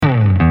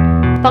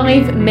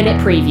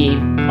5-minute preview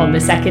on the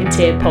Second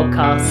Tier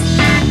podcast.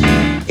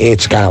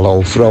 It's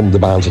Carlo from the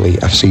Barnsley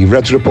FC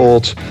Reds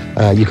Report.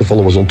 You can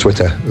follow us on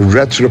Twitter,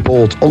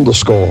 RedsReport_.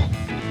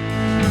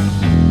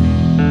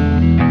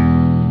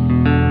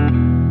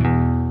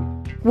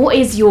 What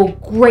is your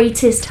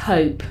greatest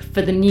hope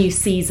for the new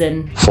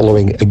season?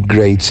 Following a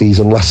great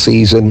season last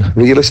season,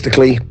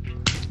 realistically,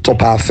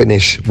 top half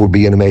finish would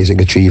be an amazing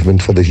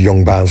achievement for this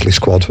young Barnsley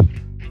squad.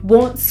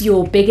 What's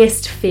your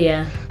biggest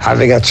fear?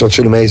 Having had such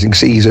an amazing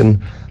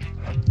season,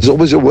 there's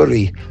always a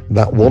worry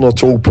that one or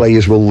two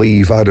players will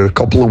leave either a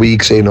couple of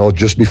weeks in or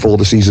just before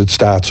the season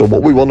starts. So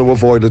what we want to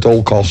avoid at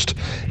all cost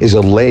is a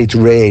late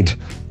raid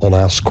on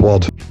our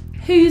squad.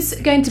 Who's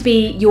going to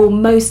be your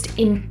most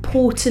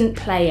important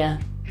player?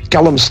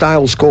 Callum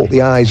Styles caught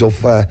the eyes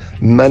of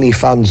many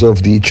fans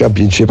of the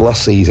Championship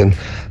last season.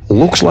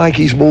 Looks like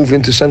he's moved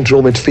into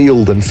central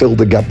midfield and filled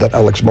the gap that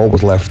Alex Moe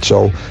was left.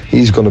 So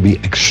he's going to be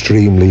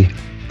extremely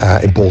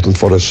important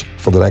for us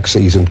for the next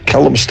season.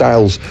 Callum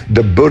Styles,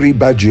 the Bury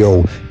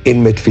Baggio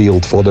in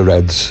midfield for the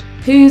Reds.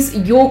 Who's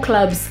your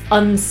club's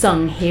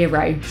unsung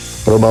hero?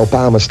 Romel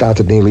Palmer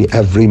started nearly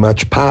every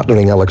match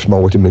partnering Alex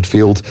Moe in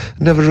midfield.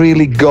 Never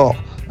really got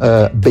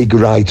big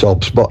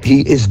write-ups, but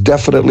he is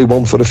definitely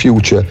one for the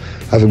future,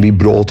 having been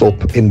brought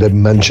up in the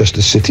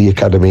Manchester City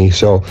Academy.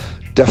 So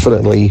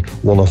definitely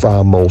one of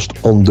our most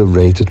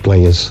underrated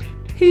players.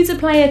 Who's a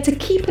player to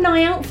keep an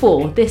eye out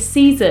for this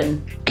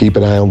season? Keep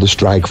an eye on the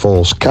strike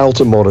force.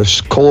 Carlton Morris,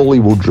 Coley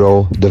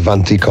Woodrow,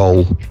 Devante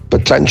Cole.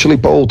 Potentially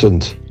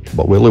potent,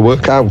 but will it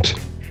work out?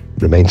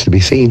 Remains to be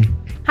seen.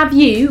 Have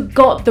you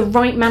got the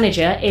right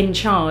manager in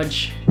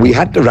charge? We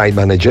had the right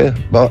manager,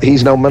 but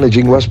he's now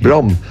managing West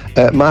Brom.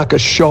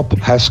 Marcus Schopp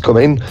has come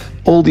in.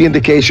 All the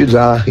indications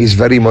are he's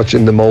very much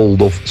in the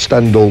mould of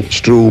Stendel,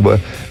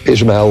 Struber,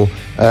 Ismail,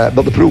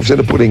 but the proof's in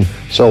the pudding.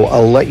 So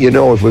I'll let you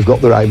know if we've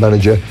got the right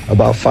manager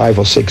about 5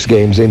 or 6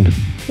 games in.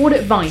 What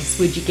advice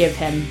would you give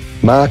him?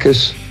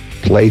 Marcus,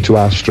 play to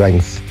our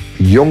strength.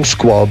 Young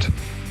squad,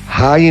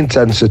 high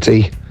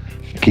intensity,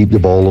 keep the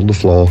ball on the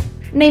floor.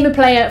 Name a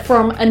player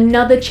from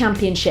another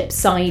Championship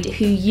side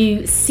who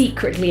you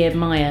secretly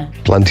admire.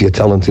 Plenty of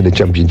talent in the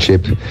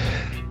Championship.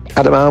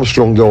 Adam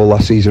Armstrong goal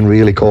last season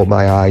really caught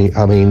my eye.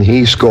 I mean,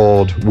 he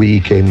scored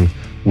week in,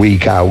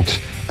 week out.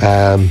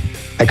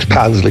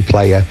 Ex-Barnsley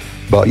player.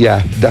 But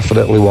yeah,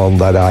 definitely one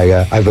that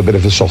I have a bit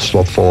of a soft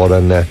spot for,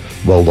 and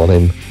well done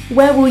him.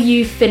 Where will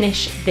you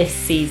finish this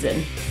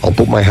season? I'll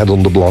put my head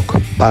on the block.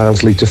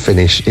 Barnsley to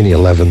finish in the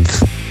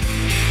 11th.